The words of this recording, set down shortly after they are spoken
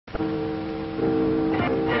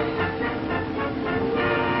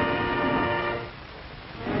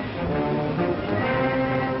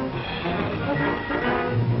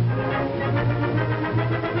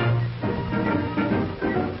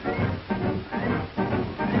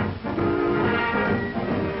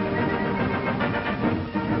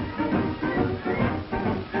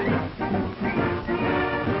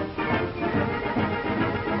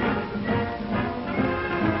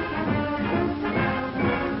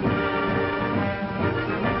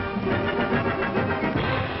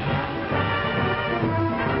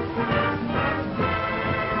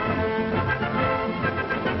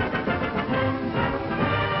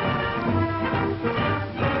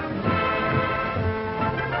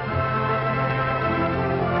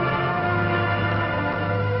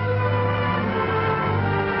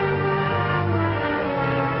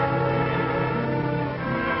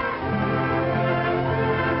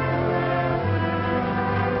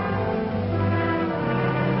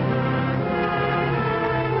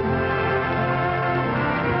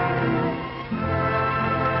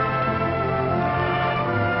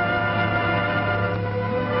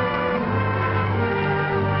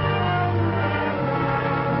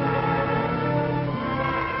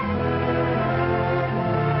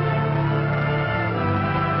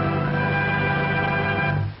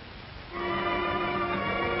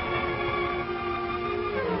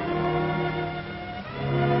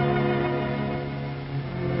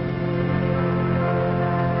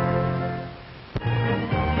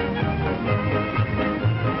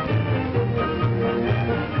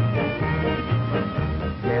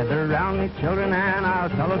Children, and I'll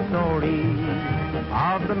tell a story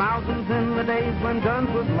of the mountains in the days when guns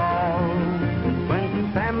was law. When two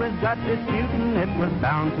families got disputing, it was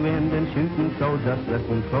bound to end in shooting. So just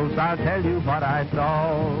listen close, I'll tell you what I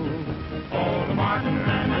saw. Oh, the Martins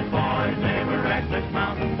and the boys, they were reckless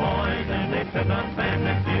mountain boys, and they took up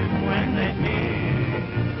family feud when they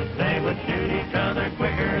meet. They would shoot each other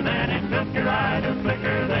quicker than it took your eye to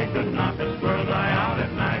flicker. They could knock a squirrel's eye out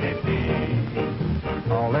at 90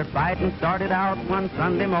 feet. All their fighting started out one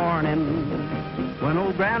Sunday morning when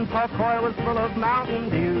old Grandpa Coy was full of Mountain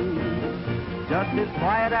Dew. Just as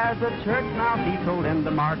quiet as a church mouse, he told in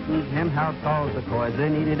the Martins hen house calls the Coys they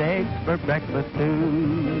needed eggs for breakfast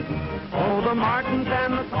too. Oh, the Martins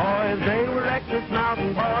and the Coys, they were reckless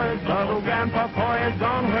mountain boys, but old Grandpa Coy is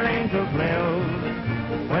gone where angels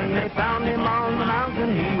live. When they found him on the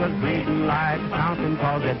mountain, he was bleeding like a fountain,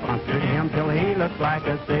 cause it punctured him till he looked like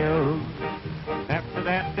a sieve. After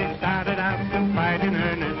that they started out to fight in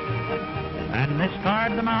earnest, and they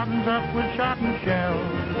scarred the mountains up with shot and shell.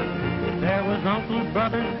 There was uncles,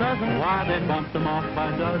 brothers, cousins, why they bumped them off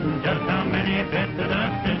by dozens. Just how many bit the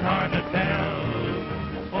dust is hard to tell.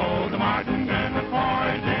 Oh, the Martins and the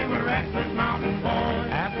Coys, they were reckless mountain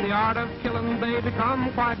boys. At the art of killing they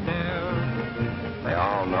become quite dare. They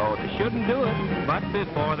all know they shouldn't do it, but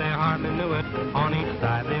before they hardly knew it, on each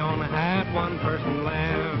side they only had one person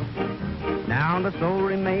left. Now the sole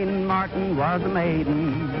remaining Martin was a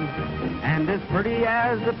maiden, and as pretty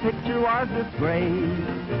as the picture was disgraced,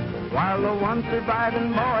 while the one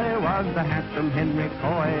surviving boy was the handsome Henry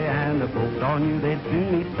Coy, and the folks all knew they'd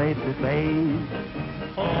soon meet face to face.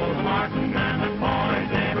 Oh, the Martins and the Coys,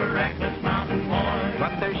 they were reckless mountain boys.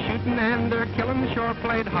 But their shooting and their killing sure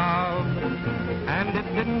played hob, and it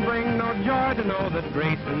didn't bring no joy to know that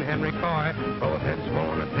Grace and Henry Coy both had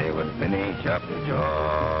sworn that they would finish up the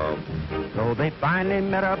job. So they finally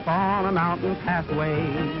met up on a mountain pathway,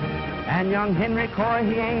 and young Henry Coy,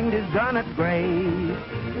 he aimed his gun at Grace.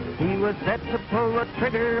 He was set to pull the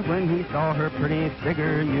trigger when he saw her pretty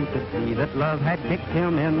figure. You could see that love had kicked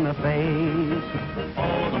him in the face.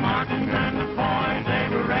 Oh, the Martins and the Coys,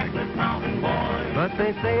 they were reckless mountain boys. But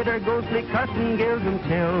they say their ghostly cussing gives them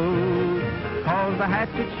chills, cause the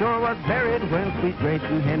hatchet sure was buried when sweet Grace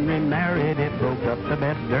and Henry married. It broke up the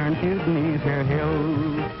best darn feud in these here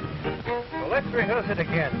hills. Well, let's rehearse it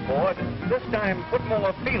again, Ford. This time, put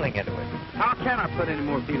more feeling into it. How can I put any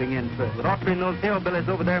more feeling into it with Autry and those hillbillies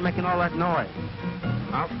over there making all that noise?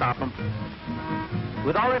 I'll stop them.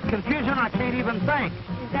 With all this confusion, I can't even think.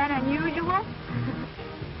 Is that unusual?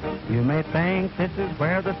 You may think this is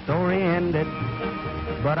where the story ended,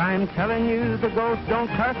 but I'm telling you the ghosts don't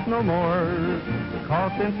cuss no more.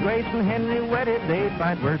 Cause since Grace and Henry wedded, they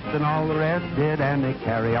fight worse than all the rest did, and they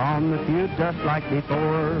carry on the feud just like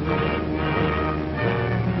before.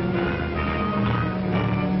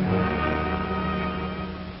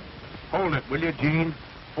 Hold it, will you, Gene?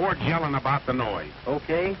 Ford's yelling about the noise.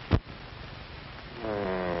 Okay.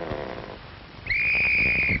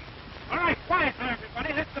 All right, quiet now,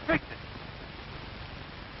 everybody. Let's fix it.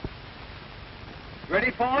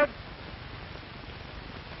 Ready, Ford?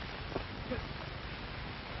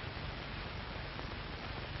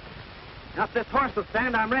 Now, if this horse will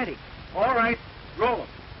stand, I'm ready. All right. Roll him.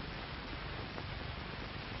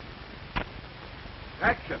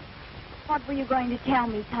 Action. What were you going to tell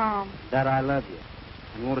me, Tom? That I love you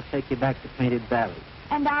and want to take you back to Painted Valley.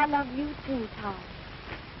 And I love you too, Tom.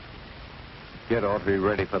 Get Autry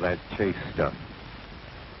ready for that chase stuff.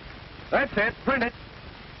 That's it. Print it.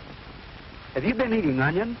 Have you been eating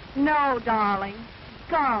onions? No, darling.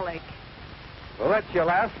 Garlic. Well, that's your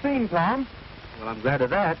last scene, Tom. Well, I'm glad of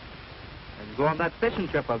that. I can go on that fishing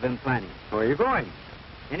trip I've been planning. Where are you going?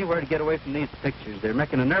 Anywhere to get away from these pictures. They're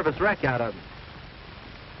making a nervous wreck out of me.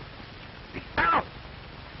 Ow!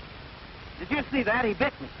 Did you see that? He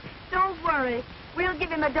bit me. Don't worry. We'll give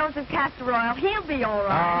him a dose of castor oil. He'll be all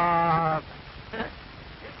right.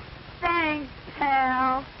 Thanks,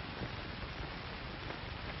 pal.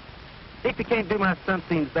 See if you can't do my stunt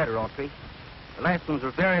scenes better, Autry. The last ones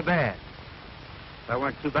were very bad. If I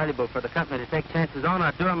weren't too valuable for the company to take chances on,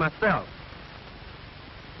 I'd do them myself.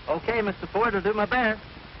 Okay, Mr. Ford, I'll do my best.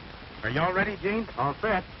 Are you all ready, Gene? All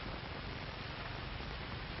set.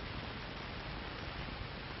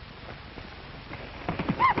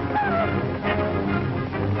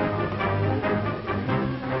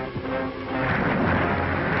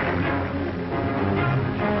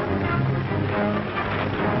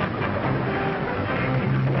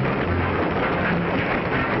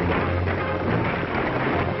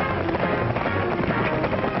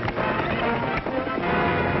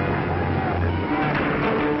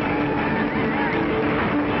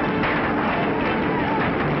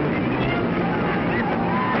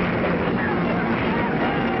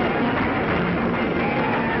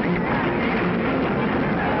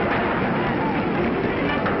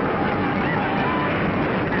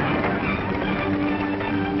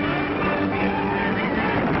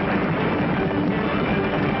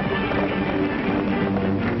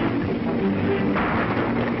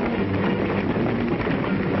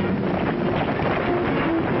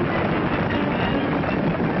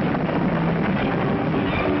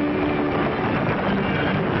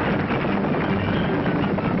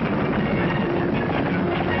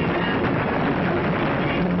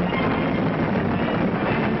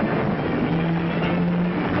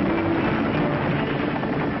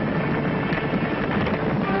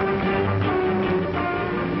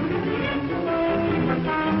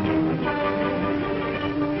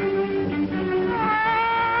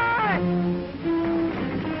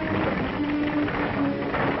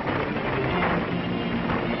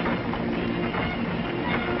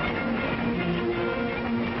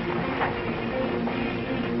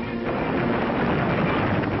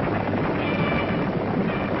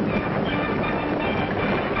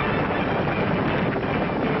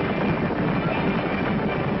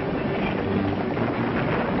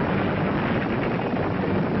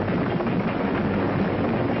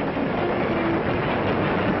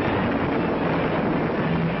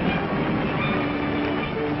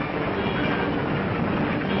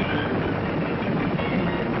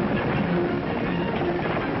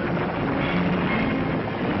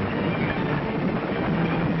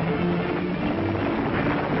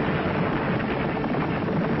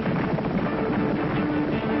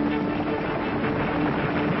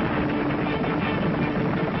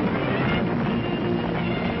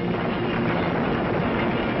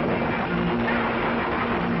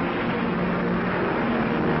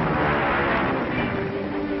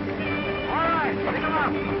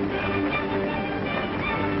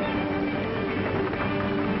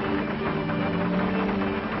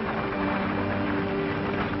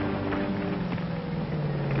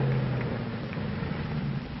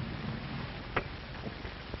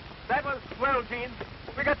 Gene.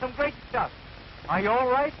 We got some great stuff. Are you all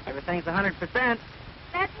right? Everything's 100%.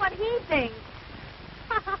 That's what he thinks.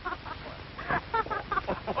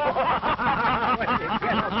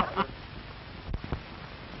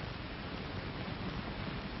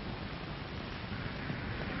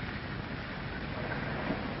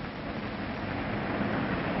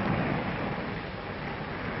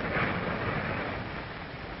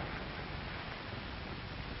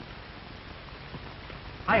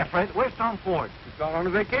 Hiya, Fred. Where's Tom Ford? He's gone on a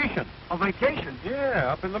vacation. A vacation?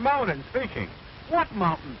 Yeah, up in the mountains fishing. What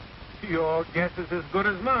mountain? Your guess is as good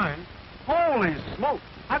as mine. Holy smoke.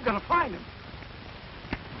 I've got to find him.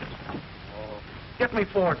 Oh, get me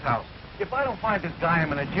Ford's house. If I don't find this guy,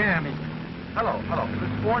 I'm in a jam. Hello. Is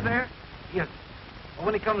this Ford there? Yes. Well,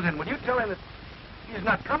 when he comes in, will you tell him that he's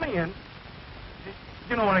not coming in?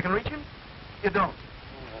 You know where I can reach him? You don't.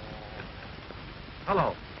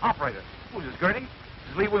 Hello. Operator. Who's this, Gertie?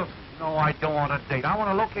 This is Lee Wilson. No, I don't want a date. I want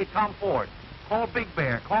to locate Tom Ford. Call Big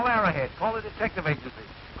Bear. Call Arrowhead. Call the detective agency.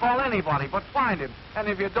 Call anybody, but find him. And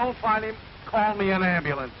if you don't find him, call me an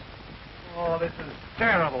ambulance. Oh, this is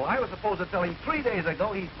terrible. I was supposed to tell him 3 days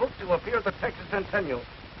ago he's booked to appear at the Texas Centennial.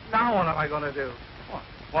 Now what am I going to do? What?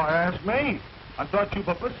 Why, ask me. I thought you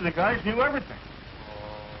publicity guys knew everything.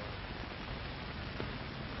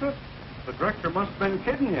 Oh. The director must have been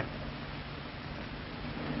kidding you.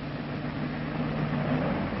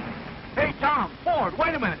 Hey, Tom, Ford,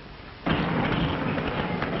 wait a minute.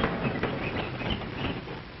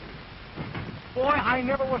 Boy, I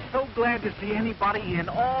never was so glad to see anybody in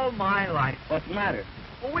all my life. What's the matter?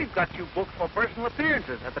 Well, we've got you booked for personal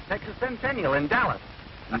appearances at the Texas Centennial in Dallas.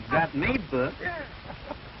 You've got me booked. Yeah.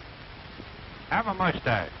 Have a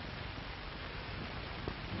mustache.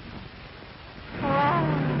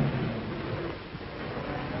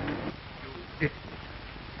 You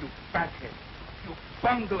fathead. You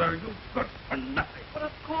bungler. You good for nothing. But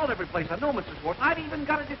I've called every place I know, Mr. Schwartz. I've even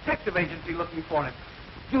got a detective agency looking for him.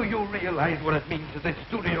 Do you realize what it means to this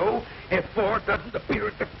studio if Ford doesn't appear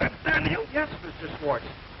at the Centennial? Yes, Mr. Schwartz.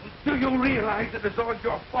 Do you realize it is all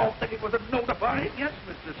your fault that he wasn't notified? Yes,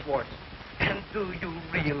 Mr. Schwartz. And do you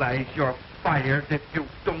realize you're fired if you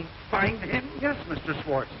don't find him? Yes, Mr.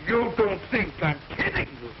 Schwartz. You don't think I'm kidding,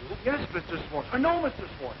 do you? Yes, Mr. Schwartz. No, Mr.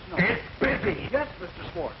 Schwartz. No. Get busy. Yes,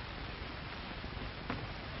 Mr. Schwartz.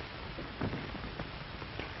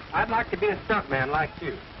 I'd like to be a stuntman like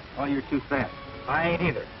you. Oh, you're too fat. I ain't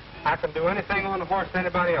either. I can do anything on the horse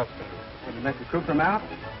anybody else can do. Can you make the crew come out?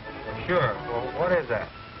 Well, sure. Well, what is that?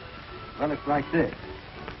 Well, it's like this.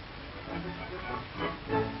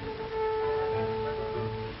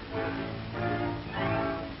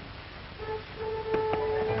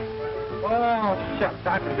 Oh, shucks,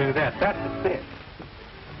 I can do that. That's a fit.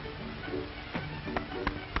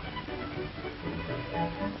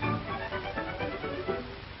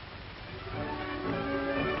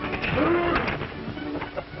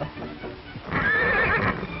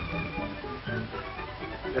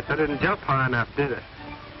 Guess I didn't jump high enough, did I?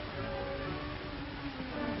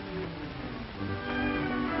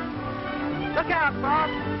 Look out, Bob.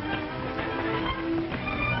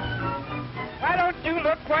 Why don't you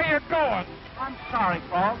look where you're going? I'm sorry,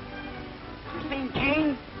 Paul. You seen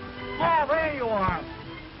Gene? Oh, there you are.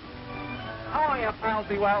 How are you,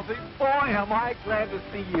 Palsy Walsy? Boy, am I glad to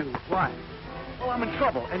see you. Why? Well, I'm in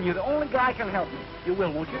trouble, and you're the only guy can help me. You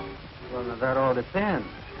will, won't you? Well, now, that all depends.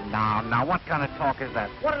 Now, what kind of talk is that?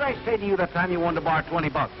 What did I say to you that time you wanted to borrow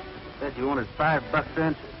 $20? Said you wanted $5 an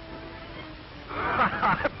entry.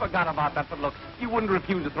 I forgot about that, but look, you wouldn't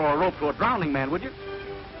refuse to throw a rope to a drowning man, would you?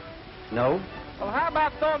 No? Well, how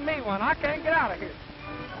about throwing me one? I can't get out of here.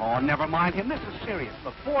 Oh, never mind him. This is serious.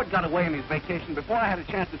 But Ford got away on his vacation before I had a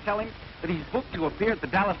chance to tell him that he's booked to appear at the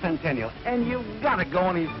Dallas Centennial. And you've got to go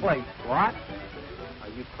in his place. What? Are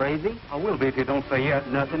you crazy? I will be if you don't say yes.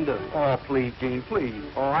 Nothing doing. Oh, please, Gene, please.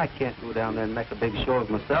 Oh, I can't go down there and make a big show of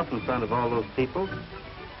myself in front of all those people.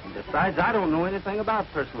 And besides, I don't know anything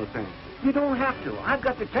about personal appearances. You don't have to. I've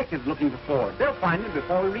got detectives looking for Ford. They'll find him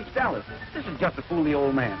before we reach Dallas. This is just to fool the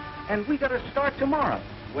old man. And we got to start tomorrow.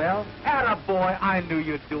 Well, attaboy, I knew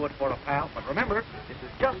you'd do it for a pal. But remember, this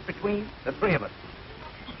is just between the three of us.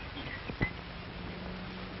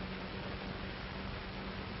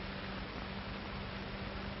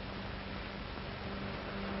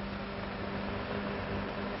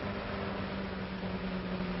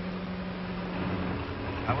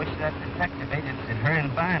 I wish that detective agency had hurry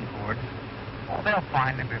and find Ford. Oh, they'll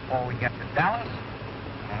find him before we get to Dallas.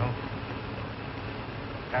 I hope so.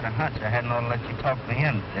 Got a hunch I hadn't ought to let you talk me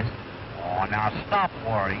into this. Oh, now stop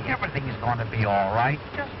worrying. Everything's going to be all right.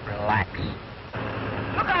 Just relax.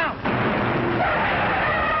 Look out!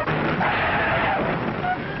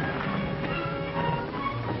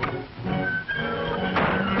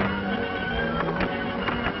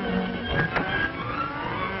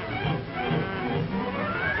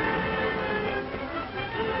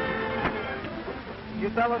 You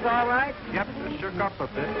fellas all right? Yep, it shook up a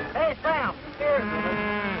bit. Hey, Sam, here.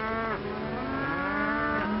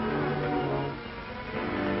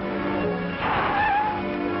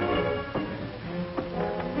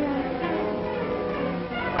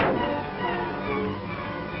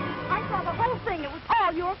 I saw the whole thing. It was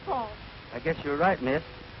all your fault. I guess you're right, miss.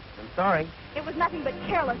 I'm sorry. It was nothing but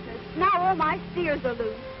carelessness. Now all my steers are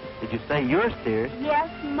loose. Did you say your steers? Yes,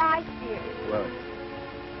 my steers. Well,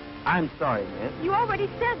 I'm sorry, miss. You already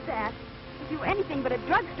said that. If you were anything but a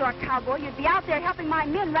drugstore cowboy, you'd be out there helping my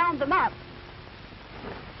men round them up.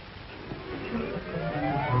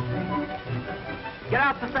 Get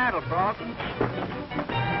out the saddle, Frog.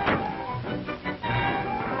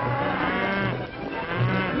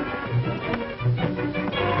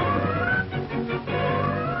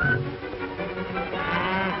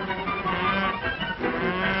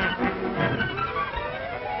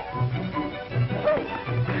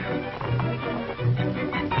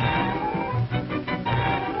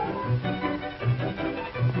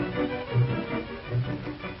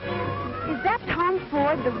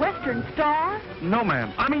 to the Western Star? No,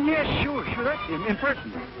 ma'am. I mean, yes, sure, that's him, in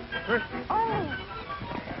person. Oh.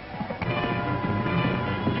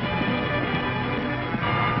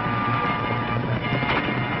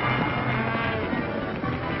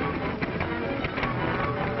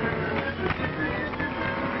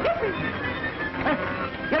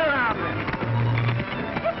 Get around there.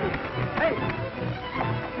 Hey.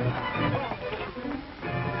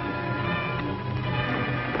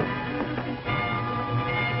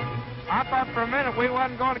 I thought for a minute we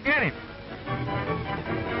wasn't going to get him.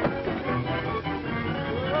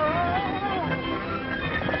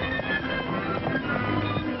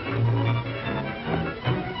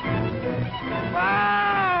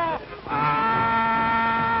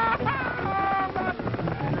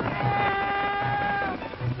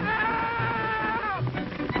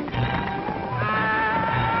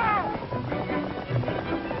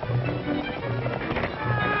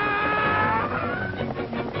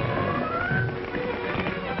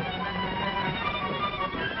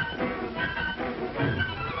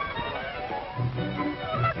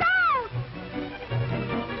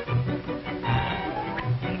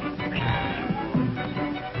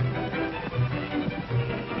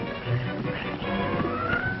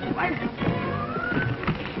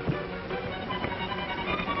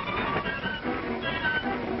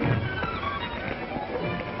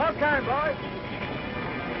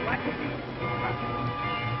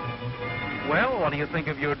 Well, what do you think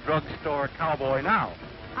of your drugstore cowboy now?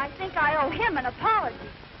 I think I owe him an apology.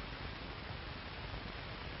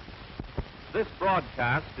 This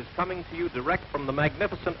broadcast is coming to you direct from the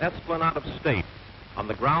magnificent Esplanade of State on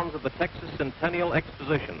the grounds of the Texas Centennial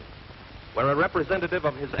Exposition, where a representative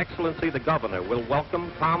of His Excellency the Governor will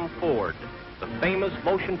welcome Tom Ford, the famous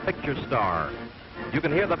motion picture star. You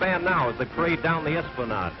can hear the band now as they parade down the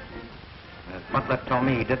Esplanade. Butler told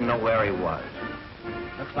me he didn't know where he was.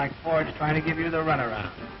 Looks like Ford's trying to give you the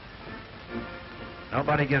runaround.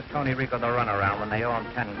 Nobody gives Tony Rico the runaround when they owe him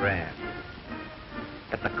 10 grand.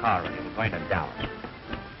 Get the car ready. We're going to Dallas.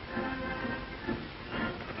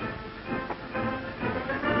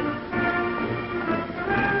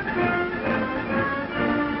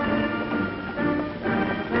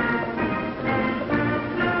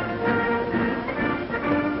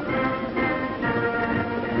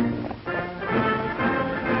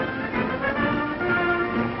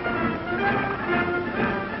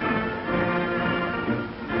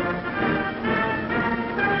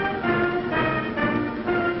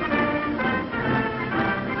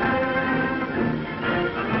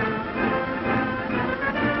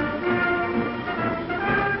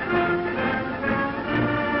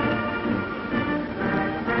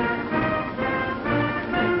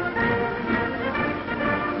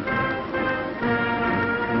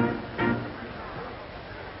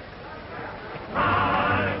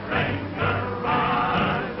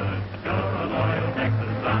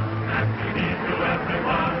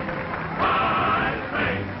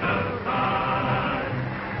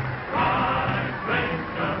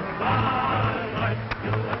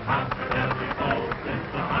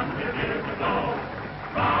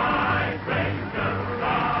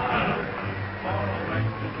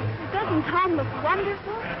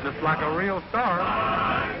 Just like a real star.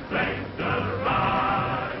 Ride, Ranger,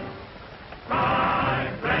 ride.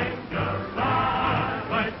 Ride, Ranger, ride.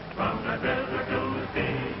 Right from the river to the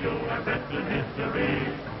sea, you have written history.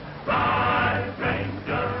 Ride,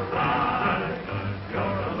 Ranger, ride. You're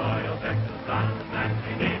a loyal Texas son, and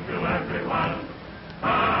we need you, everyone.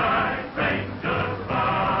 Ride, Ranger,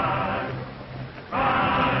 ride.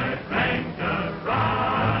 Ride, Ranger,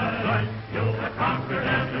 ride. You have conquered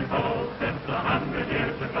every foe since 100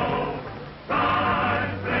 years ago.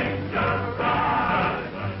 Ride, Ranger,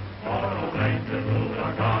 ride. For old Rangers who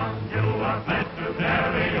are gone, you are meant to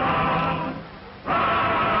carry on.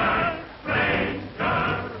 Ride,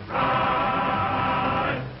 Ranger,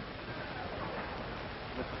 ride.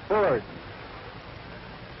 Mr. Ford,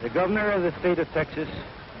 the governor of the state of Texas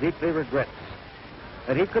deeply regrets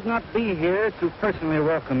that he could not be here to personally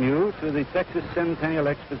welcome you to the Texas Centennial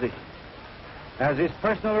Exposition. As his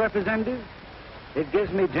personal representative, it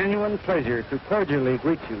gives me genuine pleasure to cordially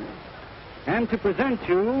greet you and to present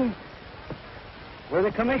you with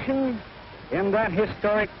a commission in that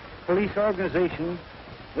historic police organization,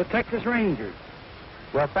 the Texas Rangers.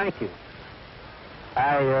 Well, thank you.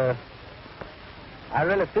 I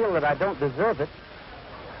really feel that I don't deserve it,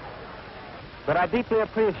 but I deeply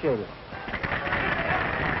appreciate it.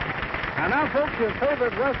 And now, folks, your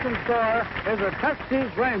favorite Western star is a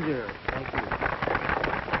Texas Ranger. Thank you.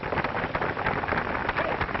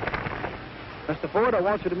 Mr. Ford, I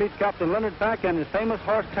want you to meet Captain Leonard Pack and his famous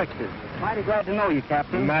horse, Texas. Mighty glad to know you,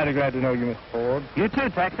 Captain. Mighty glad to know you, Mr. Ford. You too,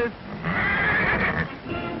 Texas.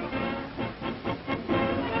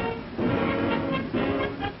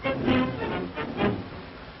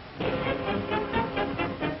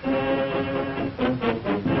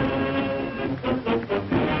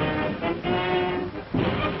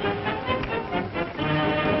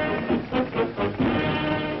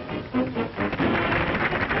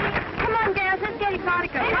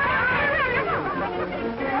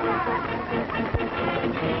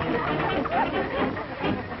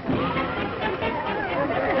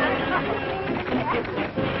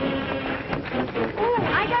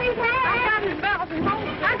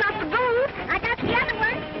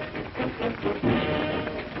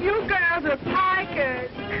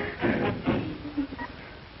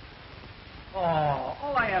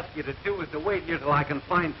 I can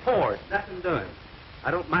find Ford. Nothing doing.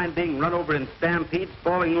 I don't mind being run over in stampedes,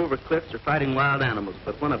 falling over cliffs, or fighting wild animals,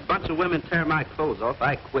 but when a bunch of women tear my clothes off,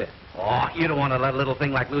 I quit. Oh, you don't want to let a little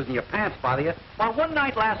thing like losing your pants bother you. Well, one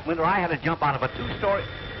night last winter, I had to jump out of a two-story...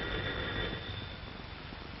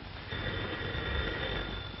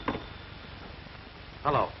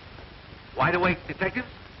 Hello. Wide awake, detective?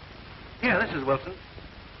 Yeah, this is Wilson.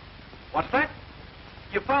 What's that?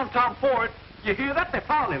 You found Tom Ford. You hear that? They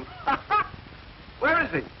found him. Where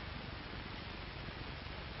is he?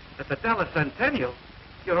 At the Dallas Centennial.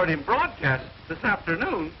 You heard him broadcast this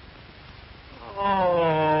afternoon.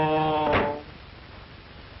 Oh.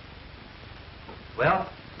 Well,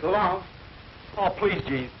 so long. Oh, please,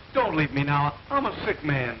 Gene, don't leave me now. I'm a sick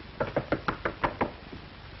man. Did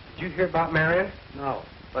you hear about Marion? No.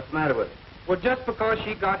 What's the matter with her? Well, just because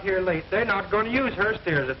she got here late, they're not going to use her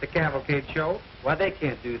steers at the cavalcade show. Why, they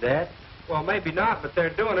can't do that. Well, maybe not, but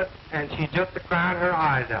they're doing it, and she's just crying her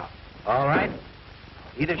eyes out. All right.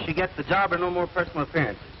 Either she gets the job or no more personal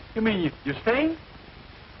appearances. You mean you're staying?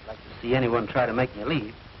 I'd like to see anyone try to make me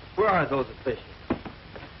leave. Where are those officials?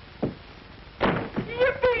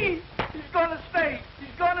 Yippee! He's gonna stay.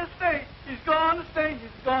 He's gonna stay. He's gonna stay.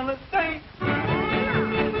 He's gonna stay.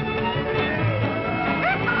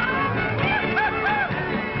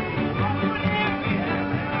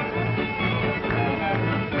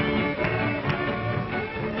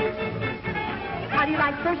 How do you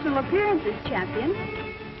like personal appearances, champion?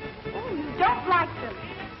 Oh, you don't like them.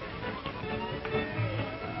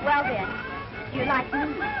 Well, then, do you like me?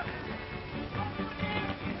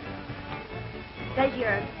 Does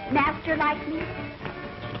your master like me?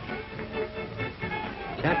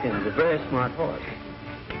 Champion's a very smart horse.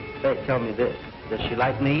 Say, tell me this. Does she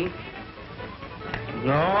like me?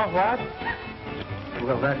 No, what?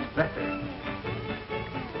 Well, that's better.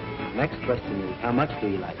 Next question is, how much do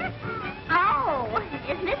you like her? Oh,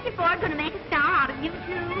 is Mr. Ford going to make a star out of you,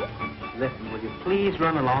 too? Listen, will you please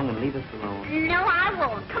run along and leave us alone? No, I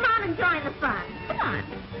won't. Come on and join the fun. Come on.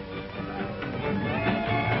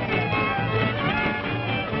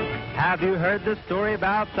 Have you heard the story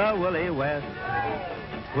about the Woolly West?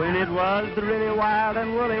 When it was the really wild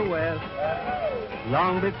and woolly West.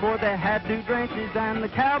 Long before they had due drenches and the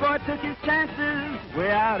cowboy took his chances,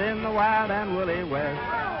 way out in the wild and woolly West.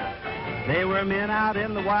 They were men out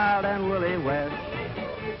in the wild and woolly West.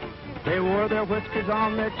 They wore their whiskers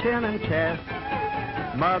on their chin and chest.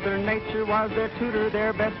 Mother Nature was their tutor,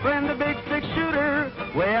 their best friend, the big six-shooter,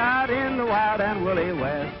 way out in the wild and woolly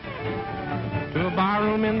West. To a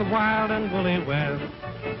barroom in the wild and woolly West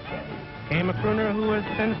came a crooner who has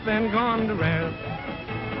since then gone to rest.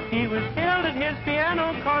 He was held at his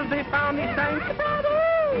piano 'cause they found he sang staccato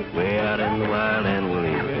way out in the wild and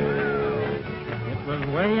woolly West. It was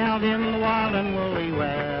way out in the wild and woolly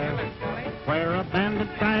West where a bandit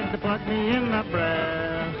tried to plug me in the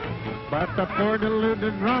breast. But the poor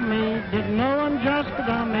deluded rummy didn't know I'm just a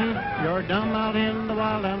dummy. You're dumb out in the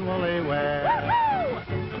wild and woolly West.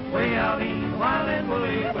 Way out in the wild and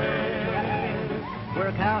woolly West where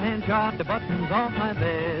a cowhand jawed the buttons off my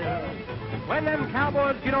vest. When them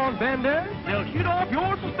cowboys get on bender, they'll shoot off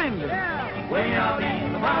your suspenders. Yeah. Way out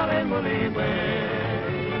in the wild and woolly West.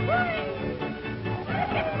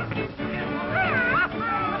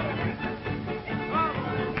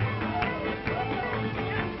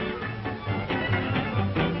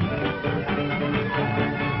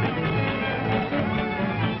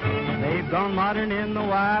 They've gone modern in the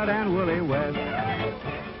wild and woolly West.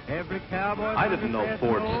 Every cowboy... I didn't know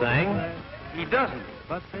Ford sang. He doesn't.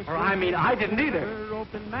 Or, I mean, I didn't either.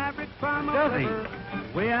 Does he?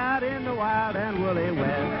 Way out in the wild and woolly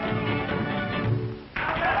West.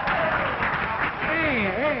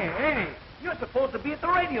 Hey. You're supposed to be at the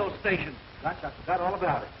radio station. Gosh, I forgot all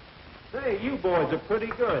about it. Say, you boys are pretty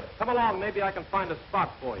good. Come along, maybe I can find a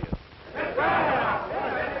spot for you.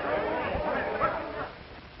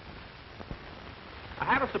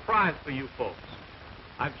 surprise for you folks.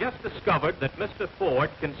 I've just discovered that Mr.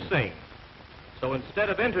 Ford can sing. So instead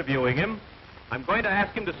of interviewing him, I'm going to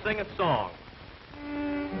ask him to sing a song.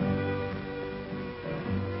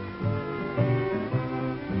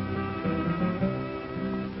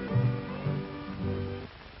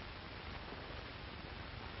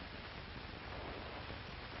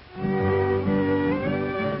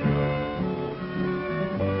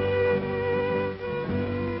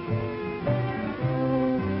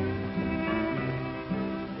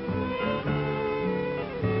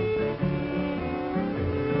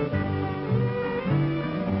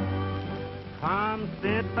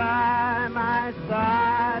 By my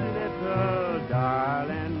side, little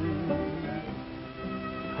darling,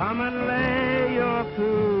 come and lay your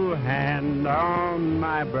cool hand on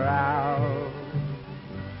my brow.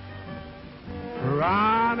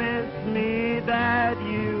 Promise me that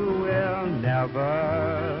you will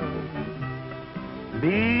never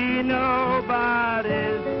be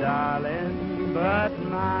nobody's darling but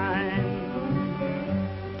mine.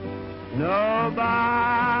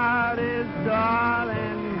 Nobody's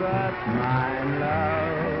darling but mine,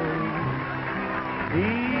 love.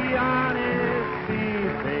 Be honest, be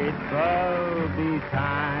faithful, be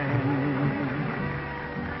kind.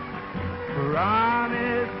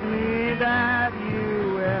 Promise me that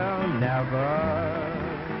you will never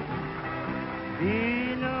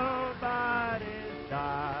be nobody's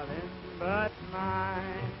darling but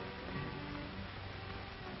mine.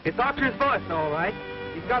 It's Autry's voice, all right.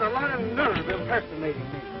 He's got a lot of nerve impersonating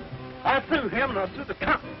me. I'll sue him and I'll sue the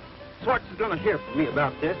company. Swartz is going to hear from me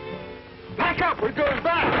about this. Pack up, we're going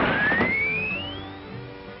back.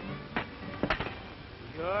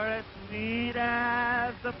 You're as sweet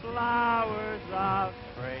as the flowers of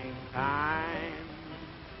springtime,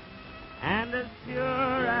 and as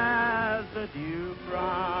pure as the dew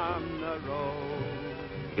from the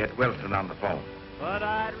rose. Get Wilson on the phone. But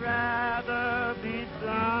I'd rather be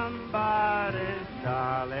somebody's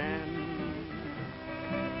darling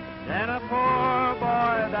than a poor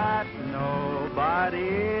boy that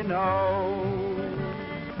nobody knows.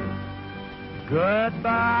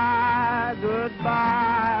 Goodbye,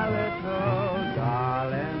 goodbye, little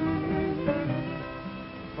darling,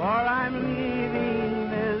 for I'm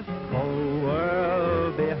leaving this cold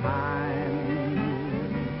world behind.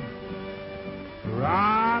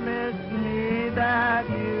 Promise me that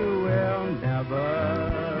you will never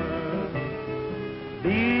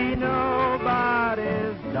be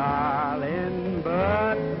nobody's darling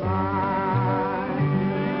but mine.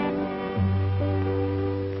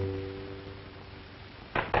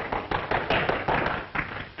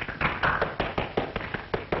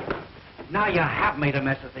 Now you have made a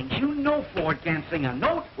mess of things. You know Ford can't sing a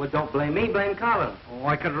note. Well, don't blame me, blame Collins. Oh,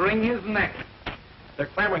 I could wring his neck. They're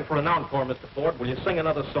clamoring for an encore, Mr. Ford. Will you sing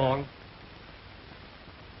another song?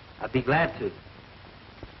 I'd be glad to.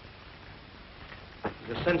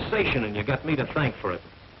 It's a sensation, and you got me to thank for it.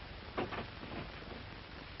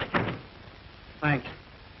 Thanks.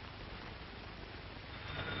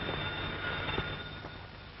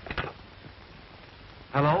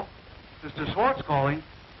 Hello? Mr. Swartz calling.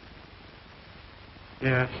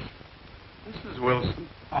 Yes. This is Wilson.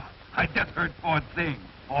 Oh, I just heard Ford sing.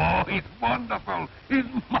 Oh, he's wonderful. He's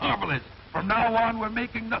marvelous. From now on, we're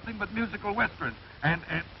making nothing but musical westerns. And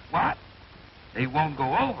what? They won't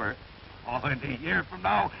go over. Oh, in a year from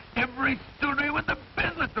now, every studio in the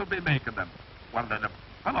business will be making them. Well, then,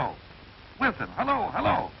 hello. Wilson,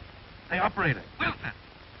 hello. Hey, operator. Wilson,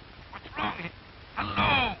 what's wrong here?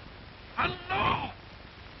 Hello.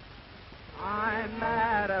 I'm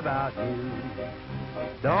mad about you.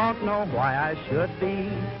 Don't know why I should be.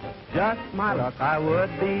 Just my luck, I would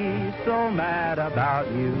be so mad about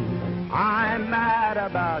you. I'm mad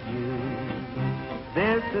about you.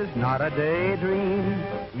 This is not a daydream.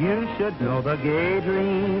 You should know the gay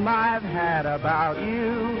dream I've had about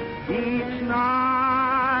you. Each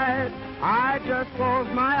night I just close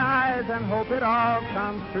my eyes and hope it all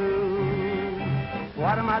comes true.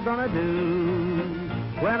 What am I gonna do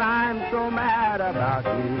when I'm so mad about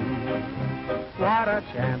you? What a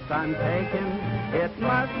chance I'm taking. It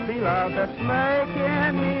must be love that's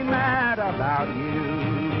making me mad about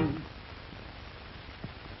you.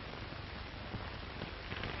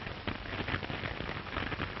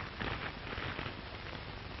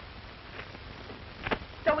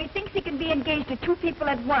 So he thinks he can be engaged to two people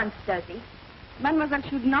at once, does he? Mademoiselle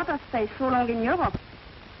should not have stayed so long in Europe.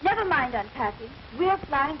 Never mind, Aunt Patty. We're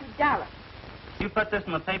flying to Dallas. You put this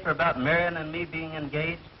in the paper about Marion and me being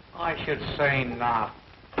engaged? I should say not.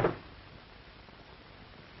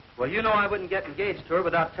 Well, you know I wouldn't get engaged to her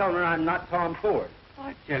without telling her I'm not Tom Ford.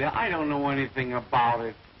 I tell you, I don't know anything about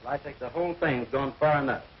it. Well, I think the whole thing's gone far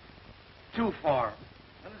enough. Too far.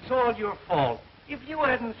 And it's all your fault. If you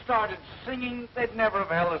hadn't started singing, they'd never have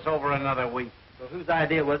held us over another week. So whose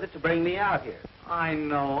idea was it to bring me out here? I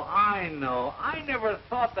know. I never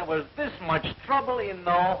thought there was this much trouble in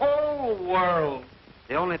the whole world.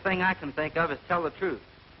 The only thing I can think of is tell the truth.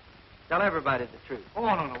 Tell everybody the truth. Oh,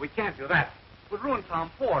 no, we can't do that. It would ruin Tom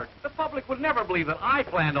Ford. The public would never believe that I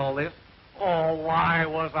planned all this. Oh, why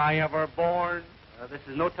was I ever born? This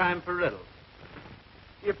is no time for riddles.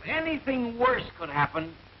 If anything worse could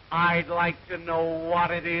happen, I'd like to know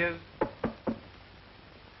what it is.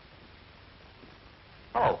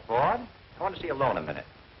 Oh, Ford. I want to see you alone a minute.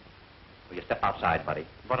 Will you step outside, buddy?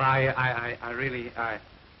 But I really.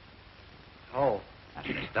 Oh, that's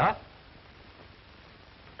your stuff?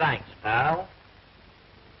 Thanks, pal.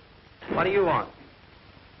 What do you want?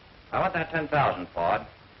 I want that 10,000, Ford.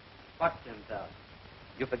 What 10,000?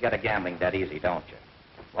 You forget a gambling that easy, don't you?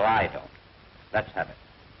 Well, I don't. Let's have it.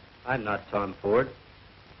 I'm not Tom Ford.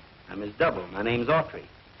 I'm his double. My name's Autry.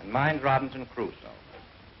 And mine's Robinson Crusoe.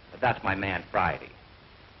 But that's my man Friday.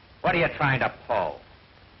 What are you trying to pull?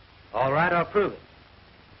 All right, I'll prove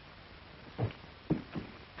it.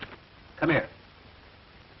 Come here.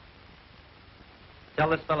 Tell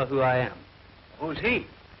this fellow who I am. Who's he?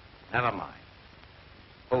 Never mind.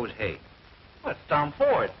 Who's he? Well, it's Tom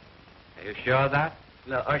Ford. Are you sure of that?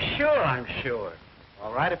 No, sure, I'm sure.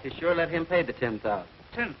 All right, if you're sure, let him pay the 10,000.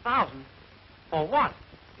 10,000? For what?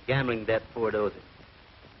 The gambling debt Ford owes him.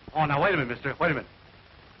 Oh, now, wait a minute, mister. Wait a minute.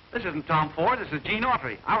 This isn't Tom Ford. This is Gene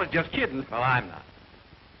Autry. I was just kidding. Well, I'm not.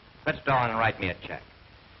 Let's go on and write me a check.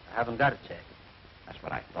 I haven't got a check. That's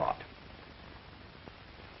what I thought.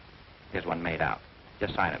 Here's one made out.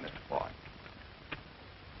 Just sign it, Mr. Ford.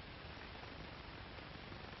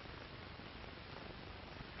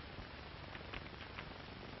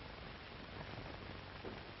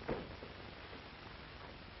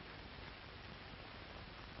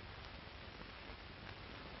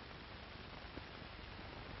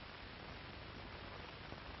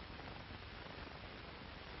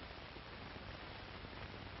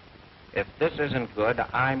 If this isn't good,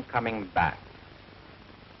 I'm coming back.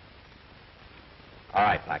 All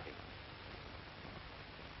right, Blackie.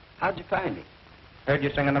 How'd you find him? Heard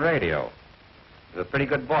you sing on the radio. With a pretty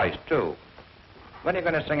good voice, too. When are you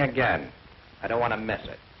going to sing again? I don't want to miss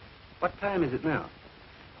it. What time is it now?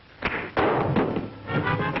 Stop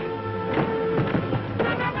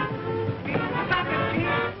it,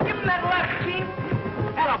 Chief. Give him that left, Chief.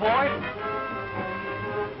 Hello, boy.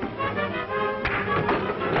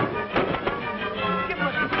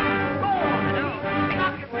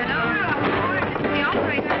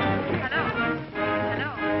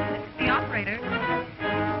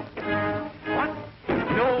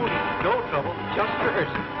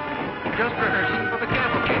 Just rehearsing for the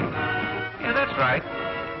cavalcade. Yeah, that's right.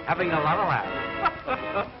 Having a lot of laughs.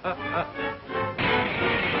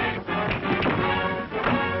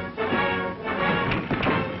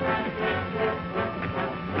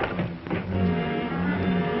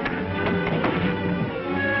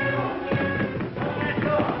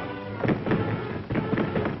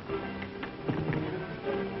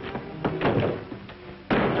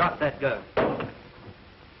 Drop that gun.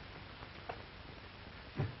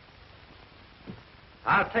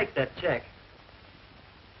 I'll take that check.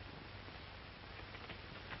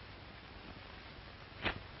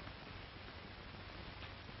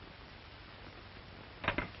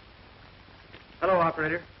 Hello,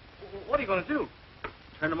 operator. What are you going to do?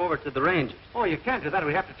 Turn him over to the Rangers. Oh, you can't do that.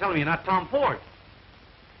 We have to tell him you're not Tom Ford.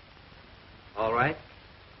 All right.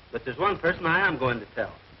 But there's one person I am going to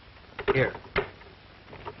tell. Here.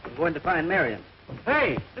 I'm going to find Marion.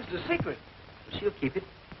 Hey, this is a secret. She'll keep it.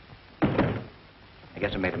 I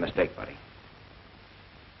guess I made a mistake, buddy.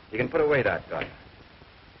 You can put away that gun.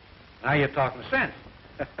 Now you're talking sense.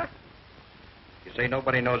 You say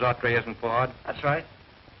nobody knows Autry isn't Ford? That's right.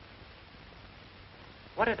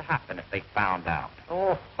 What'd happen if they found out?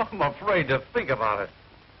 Oh, I'm afraid to think about it.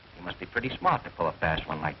 You must be pretty smart to pull a fast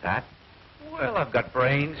one like that. Well, I've got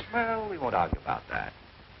brains. Well, we won't argue about that.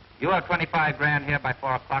 You have 25 grand here by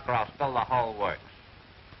 4 o'clock or I'll spill the whole works.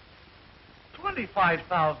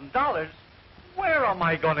 $25,000? Where am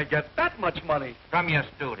I going to get that much money? From your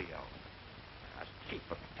studio. That's cheap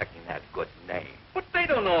for protecting that good name. But they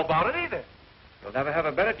don't know about it either. You'll never have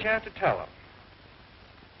a better chance to tell them.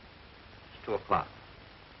 It's 2 o'clock.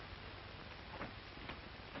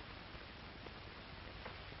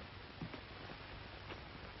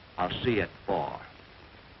 I'll see you at 4.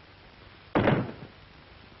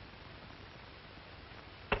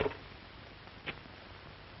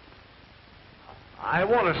 I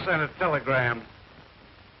want to send a telegram.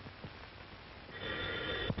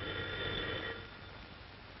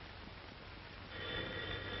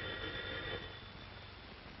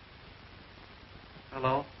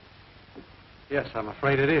 Hello? Yes, I'm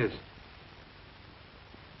afraid it is.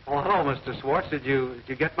 Oh, hello, Mr. Swartz. Did you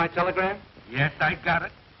get my telegram? Yes, I got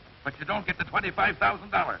it. But you don't get the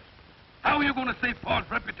 $25,000. How are you going to save Paul's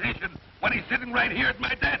reputation when he's sitting right here at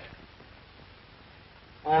my desk?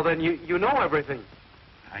 Oh, then you know everything.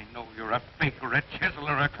 I know you're a faker, a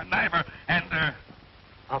chiseler, a conniver, and,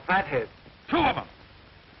 A fathead. 2 of them.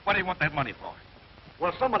 What do you want that money for?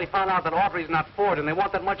 Well, somebody found out that Autry's not Ford, and they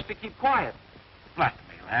want that much to keep quiet.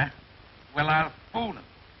 Blackmail, huh? Well, I'll fool him.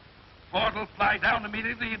 Ford will fly down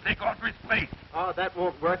immediately and take Autry's place. Oh, that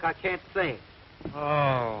won't work. I can't say.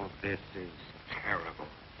 Oh, this is terrible.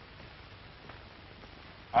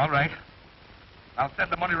 All right. I'll send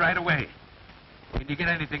the money right away. Can you get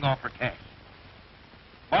anything off for cash?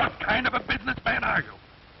 What kind of a businessman are you?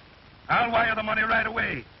 I'll wire the money right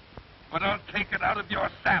away, but I'll take it out of your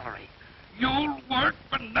salary. You'll work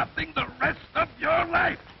for nothing the rest of your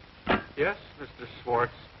life. Yes, Mr.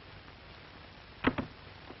 Swartz.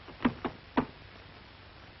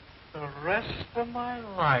 The rest of my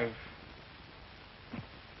life.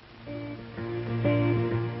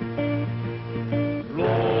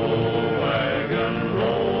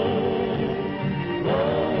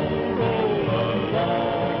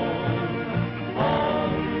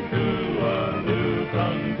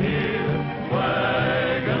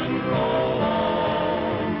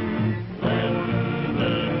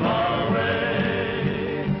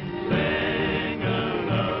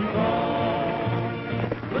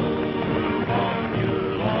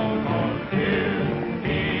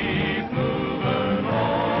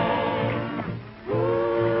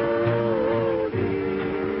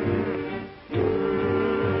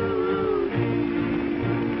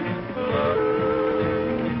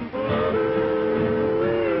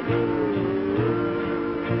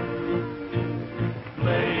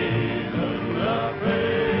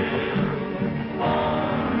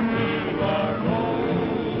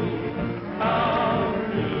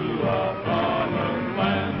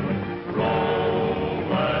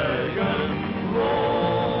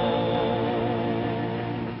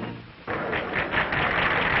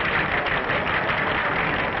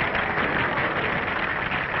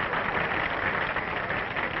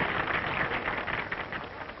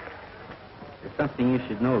 Something you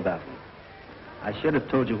should know about me. I should have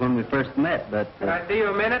told you when we first met, but... Can I see you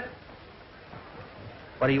a minute?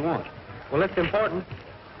 What do you want? Well, it's important.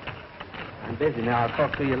 I'm busy now. I'll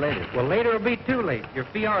talk to you later. Well, later will be too late. Your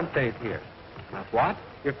fiancé's here. My what?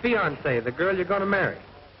 Your fiancée, the girl you're going to marry.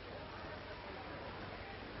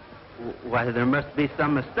 Why, there must be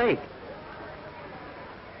some mistake.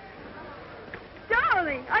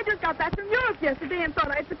 Darling, I just got back from Europe yesterday and thought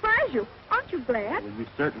I'd surprise you. Aren't you glad? Well, you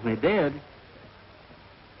certainly did.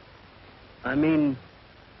 I mean,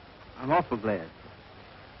 I'm awful glad.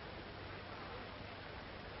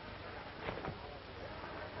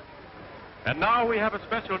 And now we have a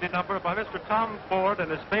specialty number by Mr. Tom Ford and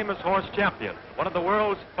his famous horse Champion, one of the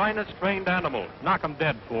world's finest trained animals. Knock 'em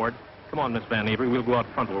dead, Ford. Come on, Miss Van Avery. We'll go out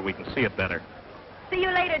front where we can see it better. See you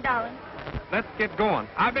later, darling. Let's get going.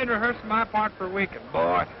 I've been rehearsing my part for a week, and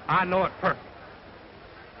boy, I know it perfect.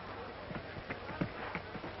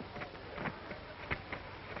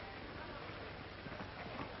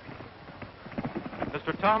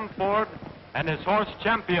 Mr. Tom Ford and his horse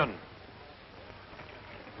Champion.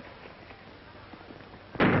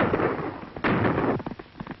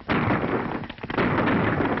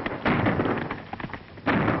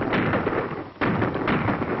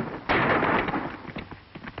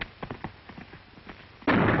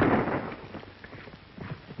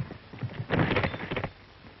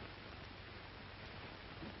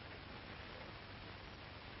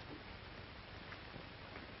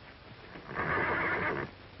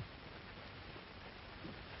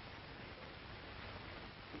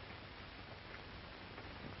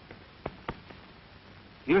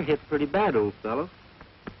 You're hit pretty bad, old fellow.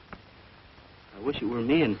 I wish it were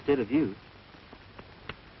me instead of you.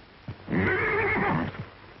 Oh,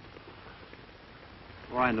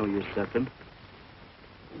 I know you're suffering.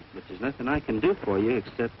 But there's nothing I can do for you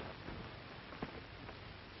except...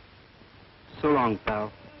 So long, pal.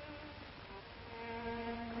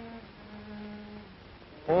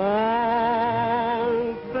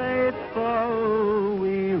 Oh, faithful,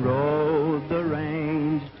 we rode the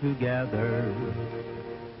range together.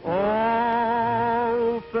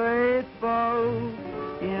 Oh, faithful,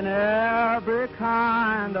 in every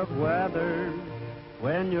kind of weather.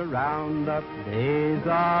 When your roundup days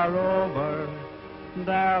are over,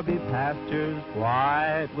 there'll be pastures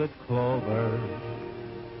white with clover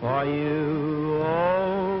for you,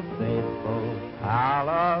 oh faithful pal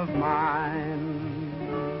of mine.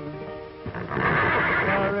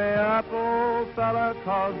 Hurry up, old fella,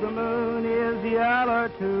 'cause the moon is yellow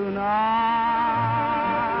tonight.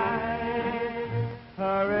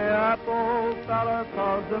 Hurry up, old fella,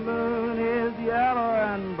 'cause the moon is yellow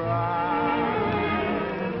and bright.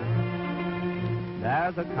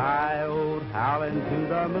 There's a coyote howling to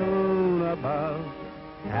the moon above.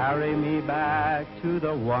 Carry me back to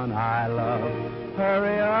the one I love.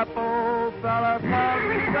 Hurry up, old fella, 'cause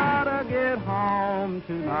we gotta get home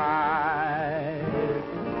tonight.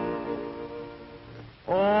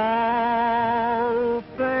 Oh,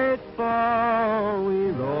 faithful,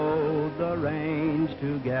 we rode the range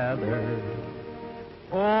together.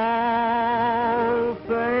 Oh,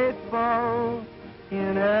 faithful,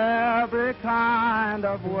 in every kind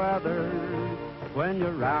of weather. When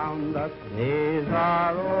your roundup days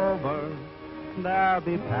are over, there'll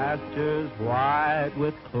be pastures white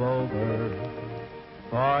with clover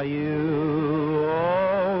for you,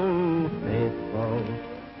 oh faithful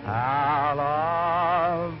pal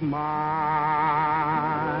of mine.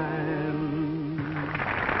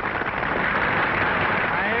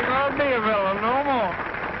 I ain't gonna be a villain no more.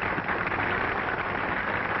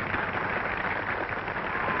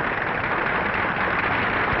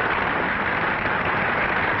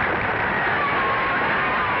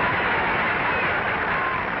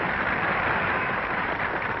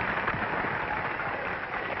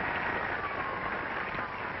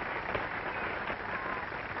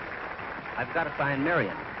 I've got to find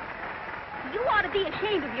Marion. You ought to be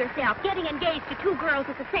ashamed of yourself, getting engaged to two girls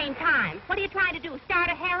at the same time. What are you trying to do, start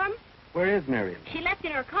a harem? Where is Marion? She left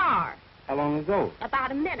in her car. How long ago?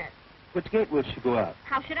 About a minute. Which gate will she go out?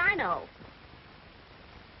 How should I know?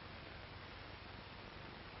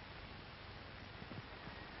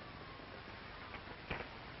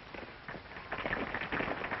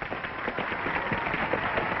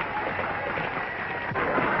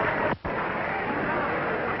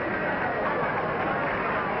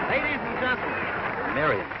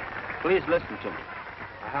 Marion, please listen to me.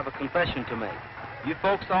 I have a confession to make. You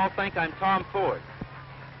folks all think I'm Tom Ford,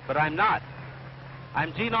 but I'm not.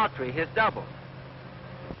 I'm Gene Autry, his double.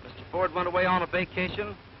 Mr. Ford went away on a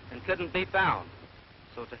vacation and couldn't be found.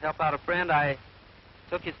 So to help out a friend, I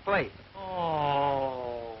took his place.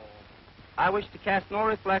 Oh. I wish to cast no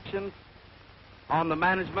reflections on the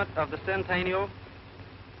management of the Centennial,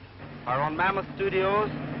 or on Mammoth Studios,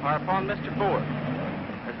 or upon Mr. Ford,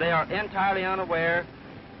 as they are entirely unaware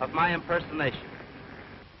of my impersonation.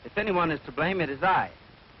 If anyone is to blame, it is I,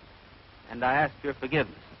 and I ask your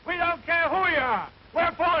forgiveness. We don't care who you are.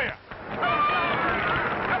 We're for you.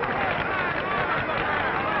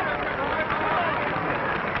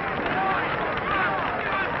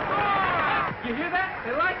 You hear that?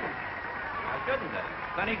 They like it. Why shouldn't they?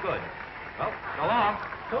 Plenty good. Well, so long.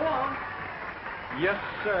 So long. Yes,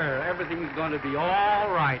 sir. Everything's going to be all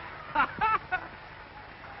right.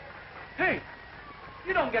 Hey,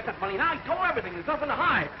 you don't get that money now. I told everything. There's nothing to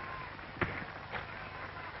hide.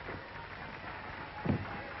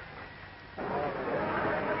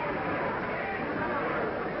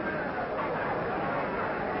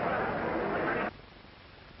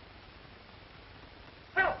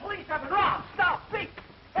 Help, police, I've been robbed. Stop, thief.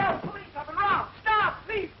 Help, police, I've been robbed. Stop,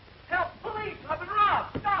 thief. Help, police, I've been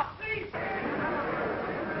robbed. Stop, thief.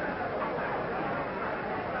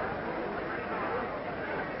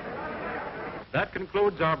 That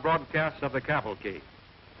concludes our broadcast of the cavalcade.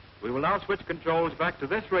 We will now switch controls back to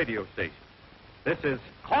this radio station. This is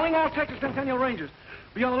Calling all Texas Centennial Rangers.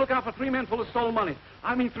 Be on the lookout for 3 men full of stolen money.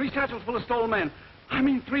 I mean 3 satchels full of stolen men. I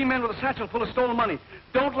mean 3 men with a satchel full of stolen money.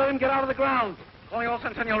 Don't let them get out of the ground. Calling all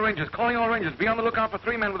Centennial Rangers. Calling all Rangers. Be on the lookout for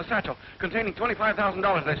 3 men with a satchel containing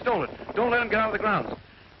 $25,000. They stole it. Don't let them get out of the grounds.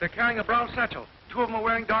 They're carrying a brown satchel. 2 of them are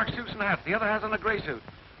wearing dark suits and hats. The other has on a gray suit.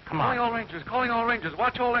 Come on. Calling all Rangers. Calling all Rangers.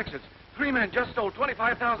 Watch all exits. 3 men just stole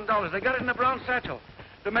 $25,000. They got it in a brown satchel.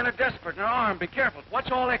 The men are desperate and are armed. Be careful.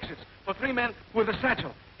 Watch all exits for 3 men with a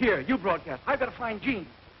satchel. Here, you broadcast. I've got to find Gene.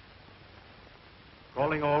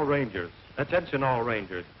 Calling all Rangers. Attention, all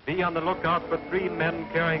Rangers. Be on the lookout for 3 men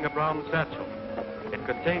carrying a brown satchel. It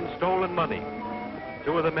contains stolen money.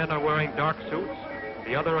 2 of the men are wearing dark suits.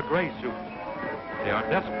 The other a gray suit. They are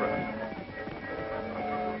desperate.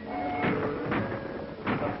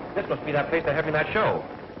 This must be that place they're having that show.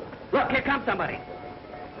 Look, here comes somebody.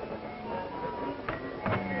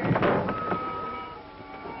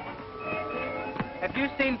 Have you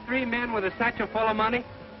seen 3 men with a satchel full of money?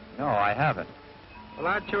 No, I haven't. Well,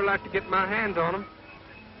 I'd sure like to get my hands on them.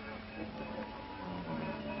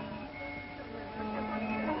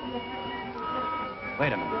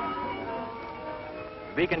 Wait a minute.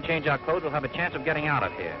 If we can change our code, we'll have a chance of getting out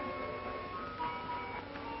of here.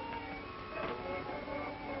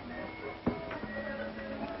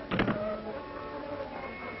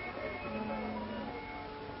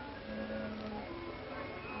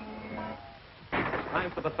 Time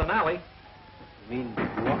for the finale. You mean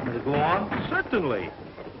you want me to go on? Certainly.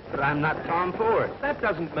 But I'm not Tom Ford. That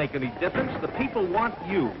doesn't make any difference. The people want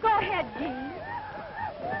you. Go ahead, Gene.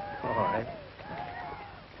 All right.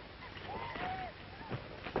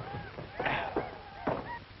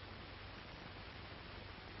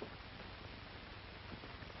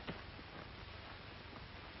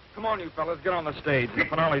 Come on, you fellas, get on the stage. The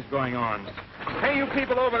finale's going on. Hey, you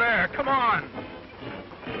people over there, come on.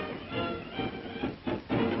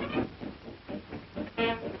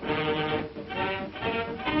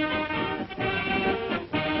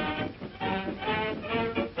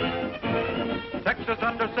 Texas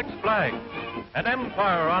under 6 flags. An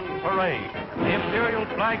empire on parade. The imperial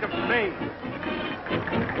flag of Spain.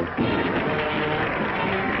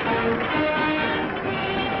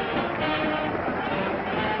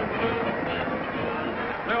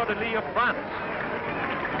 Fleur-de-lis of France.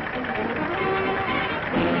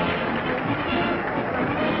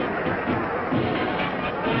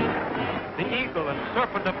 The eagle and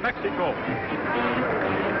serpent of Mexico.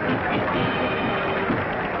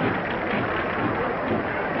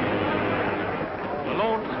 The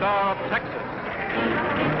Lone Star of Texas.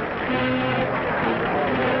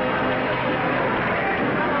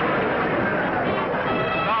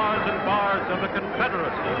 Stars and bars of the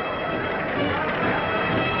Confederacy.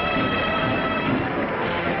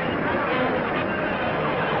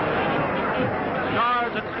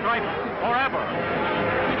 Stars and stripes forever.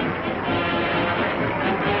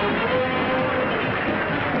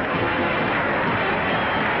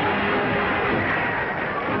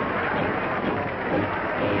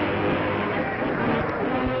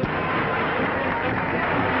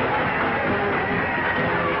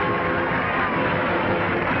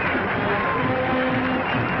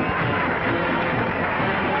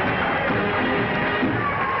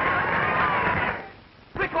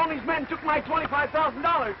 These men took my $25,000.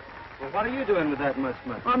 Well, what are you doing with that much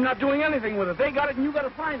money? I'm not doing anything with it. They got it, and you got to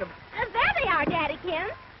find them. There they are,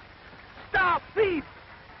 Daddykins. Stop, thief!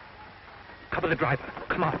 Cover the driver.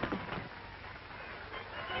 Come on.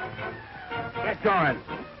 Get going.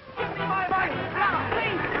 Give me my money. Stop,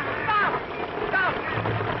 thief! Stop! Stop!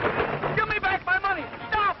 Give me back my money.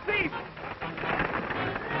 Stop, thief!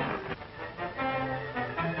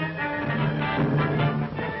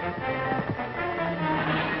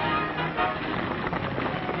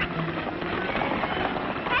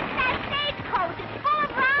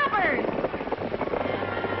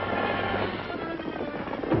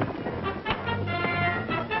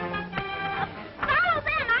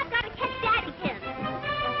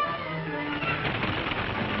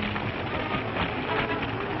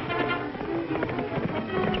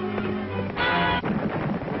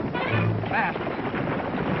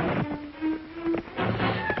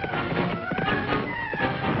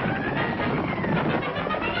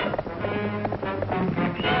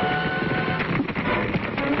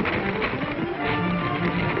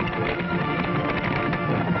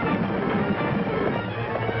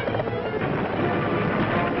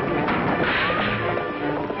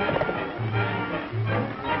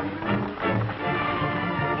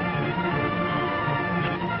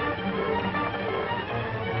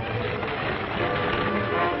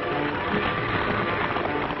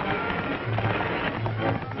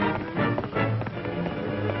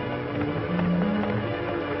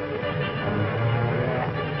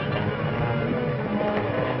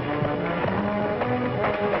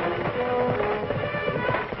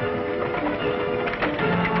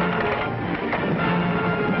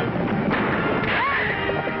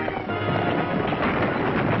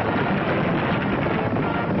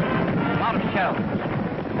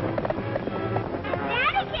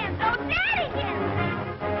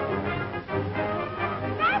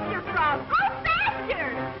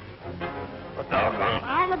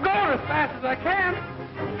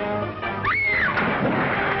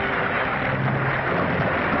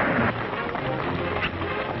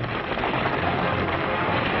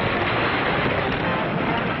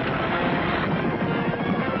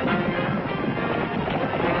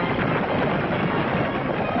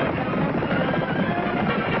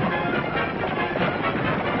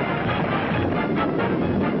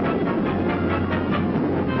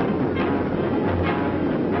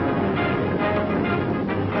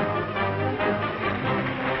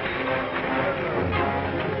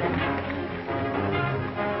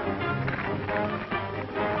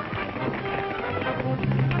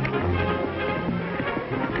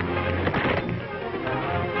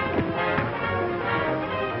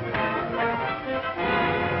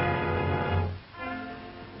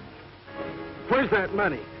 Where's that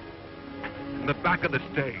money? In the back of the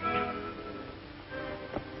stage.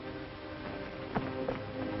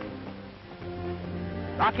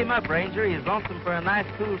 Lock him up, Ranger. He's lonesome for a nice,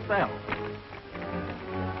 cool cell.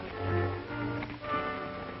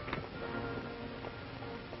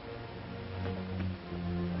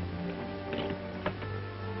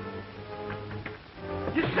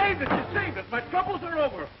 You saved it, you saved it. My troubles are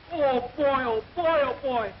over. Oh, boy, oh, boy, oh,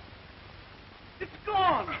 boy. It's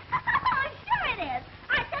gone. Oh, sure it is.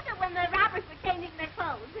 I took it when the robbers were changing their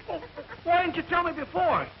clothes. Why didn't you tell me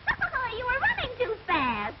before? You were running too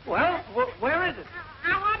fast. Well, where is it? I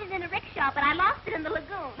had it in a rickshaw, but I lost it in the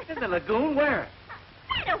lagoon. In the lagoon? Where?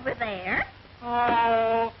 Right over there.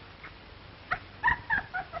 Oh.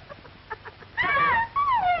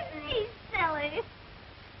 Isn't he silly?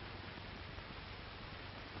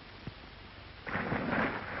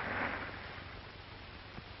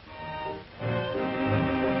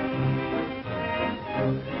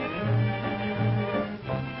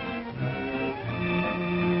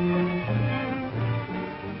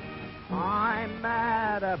 I'm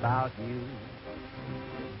mad about you.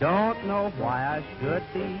 Don't know why I should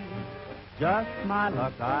be. Just my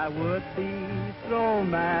luck I would be so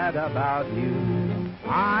mad about you.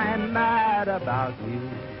 I'm mad about you.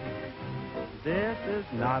 This is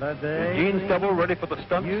not a day. Gene's double ready for the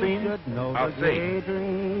stunt you scene? should know I'll the see.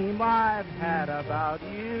 daydream I've had about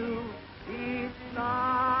you each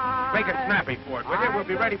night. Make it snappy, Ford, will you? We'll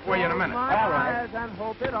be ready for you in a minute. All right. And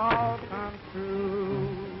hope it all comes true.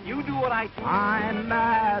 You do what I do. I'm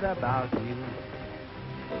mad about you.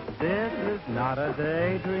 This is not a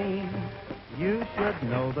daydream. You should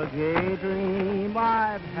know the gay dream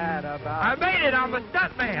I've had about I made it. I'm the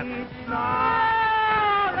stunt man. each night.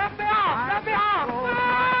 Let me off! Let me off!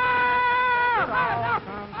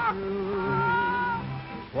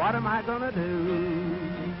 What am I gonna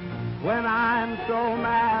do when I'm so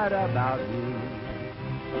mad about you?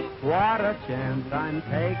 What a chance I'm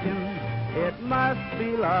taking. It must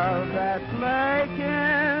be love that's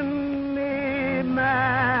making me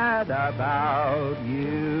mad about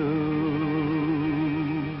you.